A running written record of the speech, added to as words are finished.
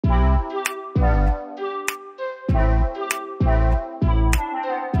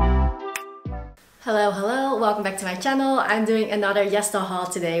Hello, welcome back to my channel. I'm doing another YesStyle haul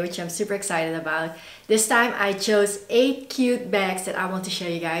today, which I'm super excited about. This time I chose 8 cute bags that I want to show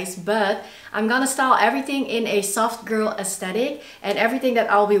you guys, but I'm gonna style everything in a soft girl aesthetic, and everything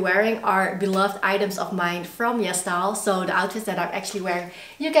that I'll be wearing are beloved items of mine from YesStyle. So the outfits that I'm actually wearing,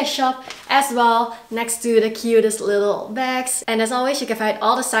 you can shop as well next to the cutest little bags. And as always, you can find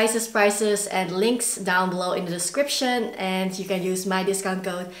all the sizes, prices, and links down below in the description, and you can use my discount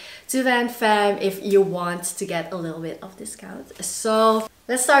code Thuvan if you want to get a little bit of discount. So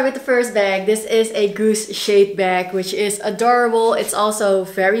let's start with the first bag. This is a Goose shade bag, which is adorable. It's also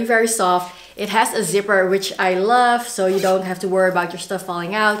very soft. It has a zipper, which I love, so you don't have to worry about your stuff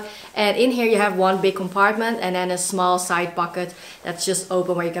falling out. And in here you have one big compartment and then a small side pocket that's just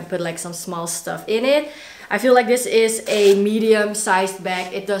open where you can put like some small stuff in it. I feel like this is a medium-sized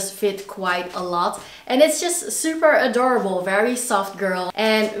bag. It does fit quite a lot. And it's just super adorable, very soft girl.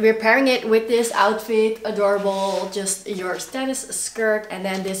 And we're pairing it with this outfit, adorable, just your tennis skirt and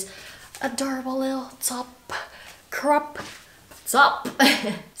then this adorable little crop top.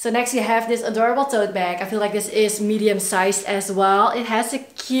 So next you have this adorable tote bag. I feel like this is medium-sized as well. It has a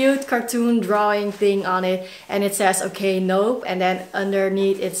cute cartoon drawing thing on it and it says, okay, nope. And then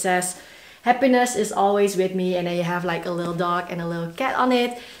underneath it says, happiness is always with me, and then you have like a little dog and a little cat on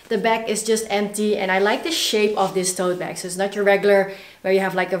it. The bag is just empty, and I like the shape of this tote bag. So it's not your regular where you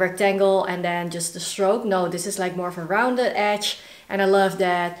have like a rectangle and then just a stroke. No, this is like more of a rounded edge, and I love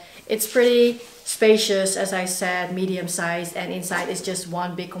that. It's pretty spacious, as I said, medium sized, and inside is just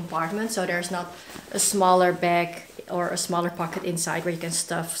one big compartment. So there's not a smaller bag or a smaller pocket inside where you can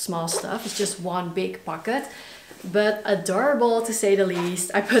stuff small stuff. It's just one big pocket. But adorable to say the least.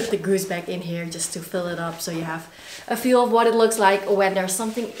 I put the Goose bag in here just to fill it up so you have a feel of what it looks like when there's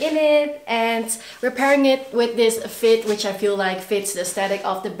something in it. And we're pairing it with this fit, which I feel like fits the aesthetic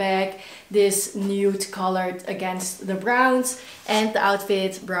of the bag. This nude colored against the browns, and the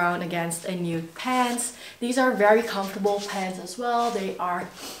outfit brown against a nude pants. These are very comfortable pants as well. They are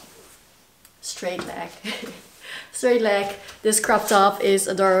straight leg. Straight leg. This crop top is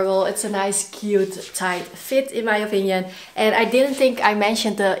adorable. It's a nice, cute, tight fit in my opinion. And I didn't think I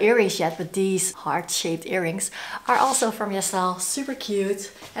mentioned the earrings yet, but these heart-shaped earrings are also from YesStyle. Super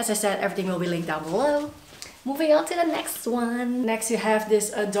cute. As I said, everything will be linked down below. Moving on to the next one. Next you have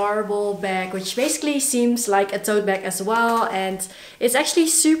this adorable bag, which basically seems like a tote bag as well. And it's actually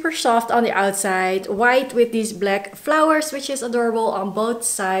super soft on the outside. White with these black flowers, which is adorable on both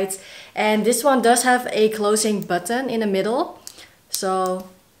sides. And this one does have a closing button in the middle. So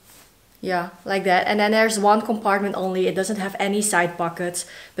yeah, like that. And then there's one compartment only. It doesn't have any side pockets,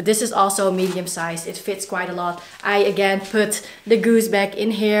 but this is also medium sized. It fits quite a lot. I again put the Goose bag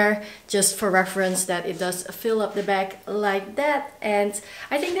in here just for reference that it does fill up the bag like that. And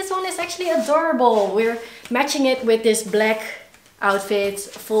I think this one is actually adorable. We're matching it with this black outfit,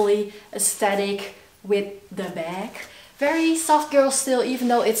 fully aesthetic with the bag. Very soft girl still, even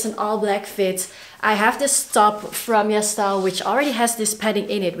though it's an all black fit. I have this top from YesStyle, which already has this padding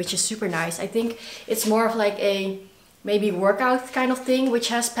in it, which is super nice. I think it's more of like a maybe workout kind of thing, which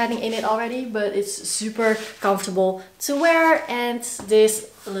has padding in it already, but it's super comfortable to wear. And this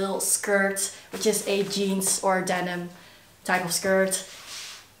little skirt, which is a jeans or denim type of skirt.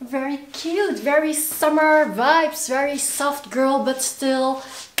 Very cute, very summer vibes, very soft girl, but still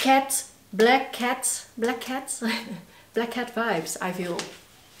black cat vibes, I feel.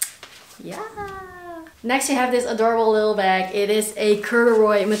 Yeah. Next you have this adorable little bag. It is a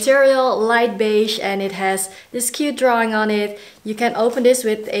corduroy material, light beige, and it has this cute drawing on it. You can open this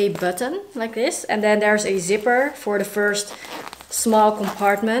with a button like this, and then there's a zipper for the first small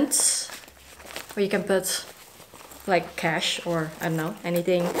compartment where you can put like cash or I don't know,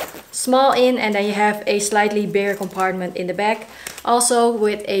 anything small in, and then you have a slightly bigger compartment in the back, also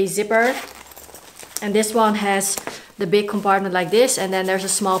with a zipper. And this one has the big compartment like this, and then there's a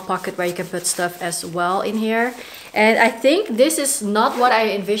small pocket where you can put stuff as well in here. And I think this is not what I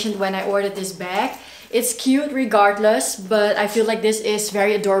envisioned when I ordered this bag. It's cute regardless, but I feel like this is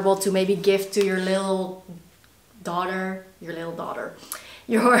very adorable to maybe gift to your little daughter, your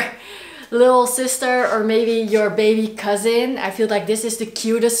little sister, or maybe your baby cousin. I feel like this is the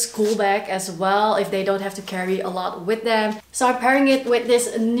cutest school bag as well if they don't have to carry a lot with them. So I'm pairing it with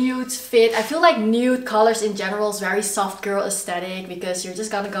this nude fit. I feel like nude colors in general is very soft girl aesthetic because you're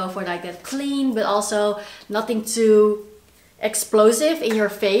just gonna go for like that clean but also nothing too explosive in your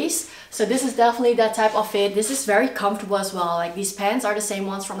face. So this is definitely that type of fit. This is very comfortable as well. Like these pants are the same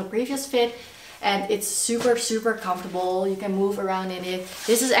ones from the previous fit. And it's super comfortable. You can move around in it.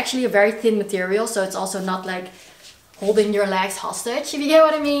 This is actually a very thin material, so it's also not like holding your legs hostage, if you get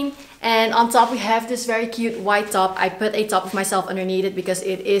what I mean. And on top we have this very cute white top. I put a top of myself underneath it because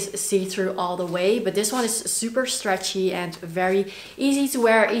it is see-through all the way, but this one is super stretchy and very easy to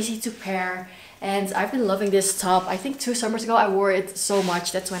wear, easy to pair. And I've been loving this top. I think 2 summers ago I wore it so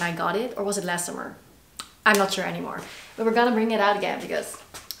much. That's when I got it, or was it last summer? I'm not sure anymore, but we're gonna bring it out again because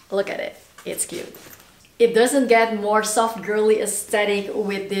look at it, it's cute. It doesn't get more soft girly aesthetic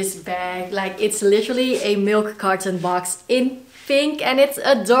with this bag. Like, it's literally a milk carton box in pink and it's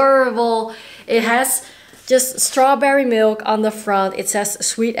adorable. It has just strawberry milk on the front. It says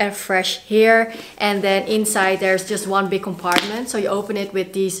sweet and fresh here, and then inside there's just one big compartment. So you open it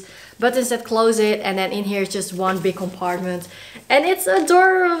with these buttons that close it, and then in here is just one big compartment, and it's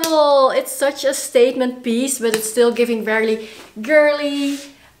adorable. It's such a statement piece, but it's still giving very girly,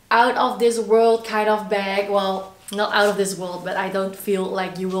 out of this world kind of bag. Well, not out of this world, but I don't feel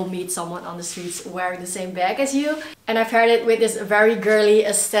like you will meet someone on the streets wearing the same bag as you. And I've paired it with this very girly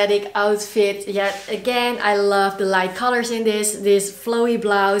aesthetic outfit. Yet again, I love the light colors in this flowy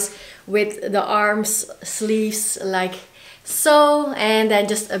blouse with the arms, sleeves like so, and then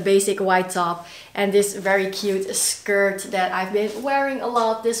just a basic white top and this very cute skirt that I've been wearing a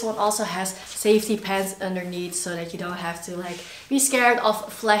lot. This one also has safety pants underneath so that you don't have to like be scared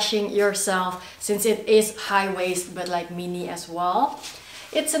of flashing yourself, since it is high waist but like mini as well.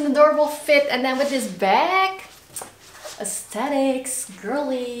 It's an adorable fit, and then with this bag, aesthetics,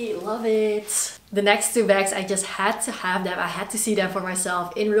 girly, love it. The next 2 bags, I just had to have them. I had to see them for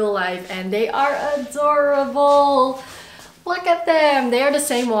myself in real life, and they are adorable. Look at them! They are the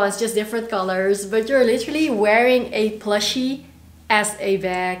same ones, just different colors, but you're literally wearing a plushie as a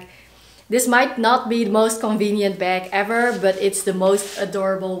bag. This might not be the most convenient bag ever, but it's the most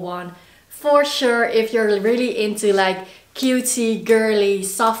adorable one for sure if you're really into like cutesy, girly,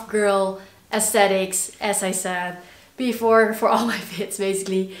 soft girl aesthetics, as I said before, for all my fits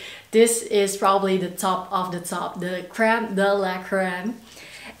basically. This is probably the top of the top, the creme de la creme.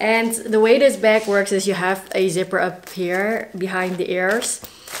 And the way this bag works is you have a zipper up here behind the ears,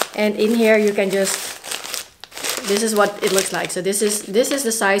 and in here you can just, this is what it looks like. So this is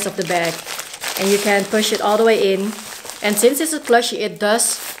the size of the bag, and you can push it all the way in. And since it's a plushie, it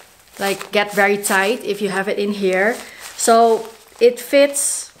does like get very tight if you have it in here. So it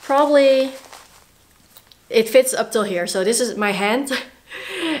fits probably, it fits up till here. So this is my hand.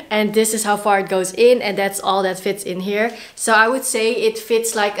 And this is how far it goes in, and that's all that fits in here. So I would say it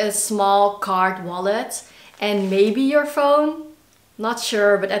fits like a small card wallet and maybe your phone, not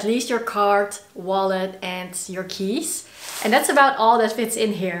sure, but at least your card, wallet and your keys. And that's about all that fits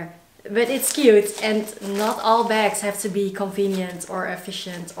in here. But it's cute, and not all bags have to be convenient or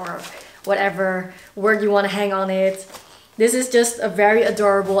efficient or whatever word you want to hang on it. This is just a very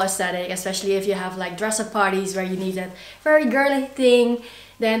adorable aesthetic, especially if you have like dress-up parties where you need that very girly thing.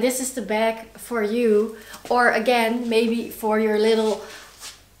 Then this is the bag for you. Or again, maybe for your little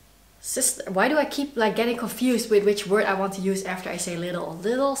sister. Why do I keep like getting confused with which word I want to use after I say little?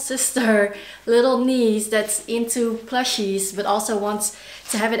 Little sister, little niece that's into plushies but also wants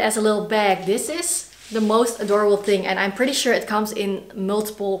to have it as a little bag. This is the most adorable thing, and I'm pretty sure it comes in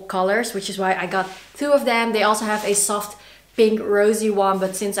multiple colors, which is why I got 2 of them. They also have a soft pink rosy one,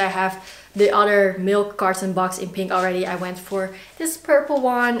 but since I have the other milk carton box in pink already, I went for this purple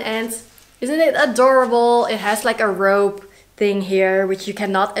one. And isn't it adorable? It has like a rope thing here which you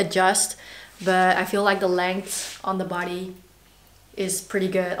cannot adjust, but I feel like the length on the body is pretty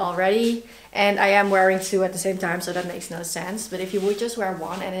good already, and I am wearing 2 at the same time, so that makes no sense. But if you would just wear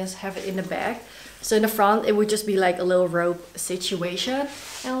one and just have it in the bag, so in the front it would just be like a little rope situation,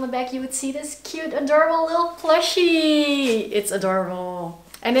 and on the back you would see this cute adorable little plushie. It's adorable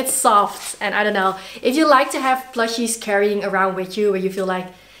and it's soft, and I don't know, if you like to have plushies carrying around with you, where you feel like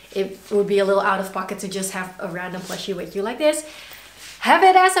it would be a little out of pocket to just have a random plushie with you like this, have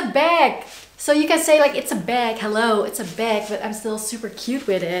it as a bag. So you can say like, it's a bag, hello, it's a bag, but I'm still super cute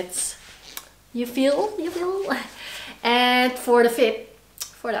with it. You feel? You feel? And for the fit,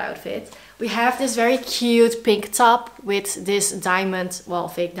 for the outfit, we have this very cute pink top with this diamond, well,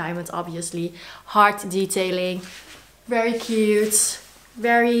 fake diamond obviously, heart detailing. Very cute,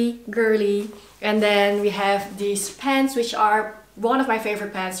 very girly. And then we have these pants, which are one of my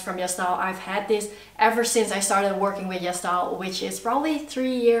favorite pants from YesStyle. I've had this ever since I started working with YesStyle, which is probably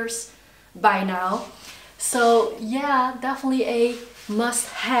 3 years by now. So yeah, definitely a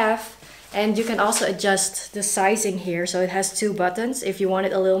must-have. And you can also adjust the sizing here. So it has 2 buttons. If you want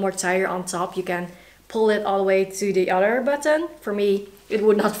it a little more tighter on top, you can pull it all the way to the other button. For me, it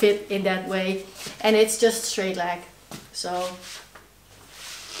would not fit in that way. And it's just straight leg. So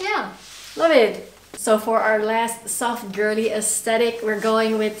yeah, love it. So for our last soft girly aesthetic, we're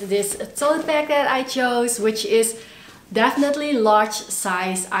going with this tote bag that I chose, which is definitely large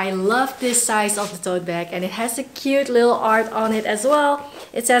size. I love this size of the tote bag, and it has a cute little art on it as well.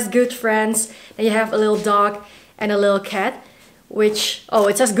 It says good friends, and you have a little dog and a little cat, which, oh,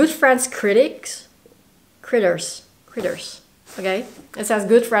 it says good friends critters, okay? It says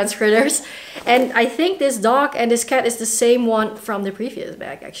good friends critters. And I think this dog and this cat is the same one from the previous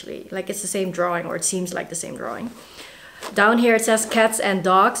bag, actually. Like it's the same drawing, or it seems like the same drawing. Down here it says cats and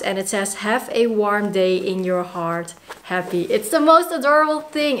dogs, and it says have a warm day in your heart, happy. It's the most adorable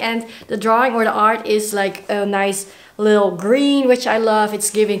thing, and the drawing or the art is like a nice little green, which I love.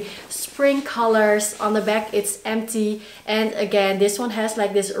 It's giving spring colors. On the back it's empty, and again this one has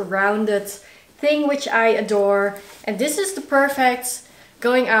like this rounded thing, which I adore. And this is the perfect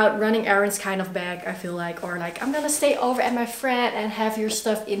going out running errands kind of bag, I feel like, or like I'm gonna stay over at my friend and have your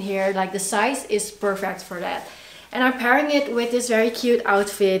stuff in here. Like the size is perfect for that. And I'm pairing it with this very cute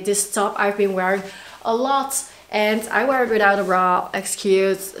outfit, this top I've been wearing a lot, and I wear it without a bra.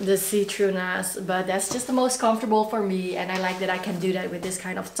 Excuse the see-throughness, but that's just the most comfortable for me, and I like that I can do that with this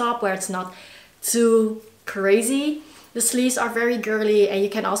kind of top where it's not too crazy. The sleeves are very girly, and you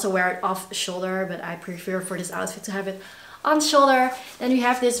can also wear it off shoulder, but I prefer for this outfit to have it on shoulder. Then we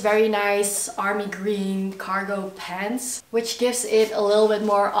have this very nice army green cargo pants, which gives it a little bit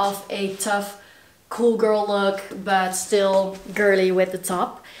more of a tough cool girl look, but still girly with the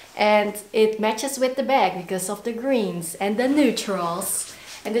top. And it matches with the bag because of the greens and the neutrals.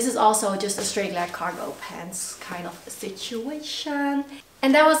 And this is also just a straight leg cargo pants kind of situation.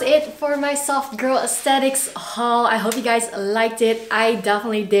 And that was it for my soft girl aesthetics haul. I hope you guys liked it. I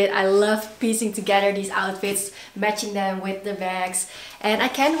definitely did. I love piecing together these outfits, matching them with the bags. And I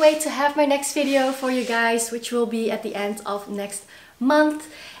can't wait to have my next video for you guys, which will be at the end of next month.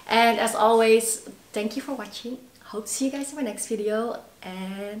 And as always, thank you for watching. Hope to see you guys in my next video,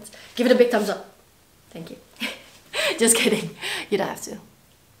 and give it a big thumbs up. Thank you. Just kidding. You don't have to.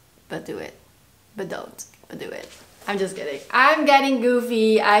 But do it. But don't. But do it. I'm just kidding. I'm getting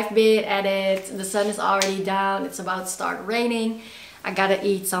goofy. I've been at it. The sun is already down. It's about to start raining. I gotta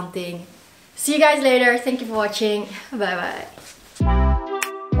eat something. See you guys later. Thank you for watching. Bye bye.